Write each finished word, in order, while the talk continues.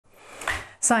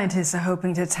Scientists are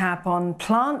hoping to tap on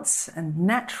plants and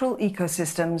natural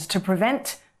ecosystems to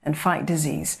prevent and fight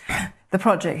disease. The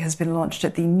project has been launched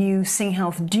at the new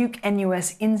SingHealth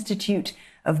Duke-NUS Institute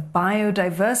of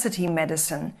Biodiversity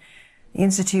Medicine. The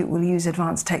institute will use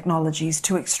advanced technologies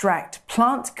to extract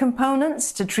plant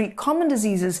components to treat common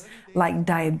diseases like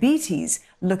diabetes,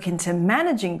 look into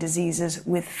managing diseases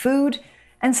with food,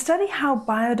 and study how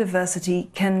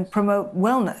biodiversity can promote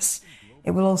wellness.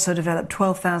 It will also develop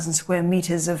 12,000 square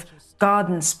meters of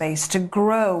garden space to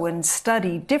grow and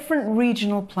study different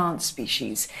regional plant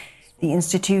species. The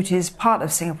institute is part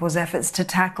of Singapore's efforts to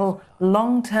tackle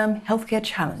long-term healthcare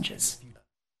challenges.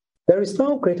 There is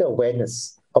now greater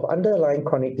awareness of underlying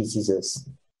chronic diseases,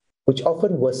 which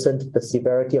often worsened the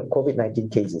severity of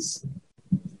COVID-19 cases.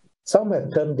 Some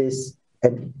have termed this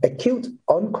an acute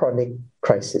on-chronic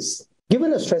crisis.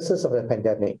 Given the stresses of the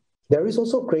pandemic, there is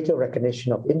also greater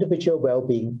recognition of individual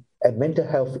well-being and mental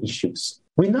health issues.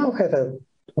 We now have a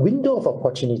window of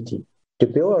opportunity to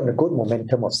build on the good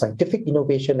momentum of scientific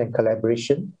innovation and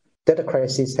collaboration that the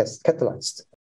crisis has catalyzed.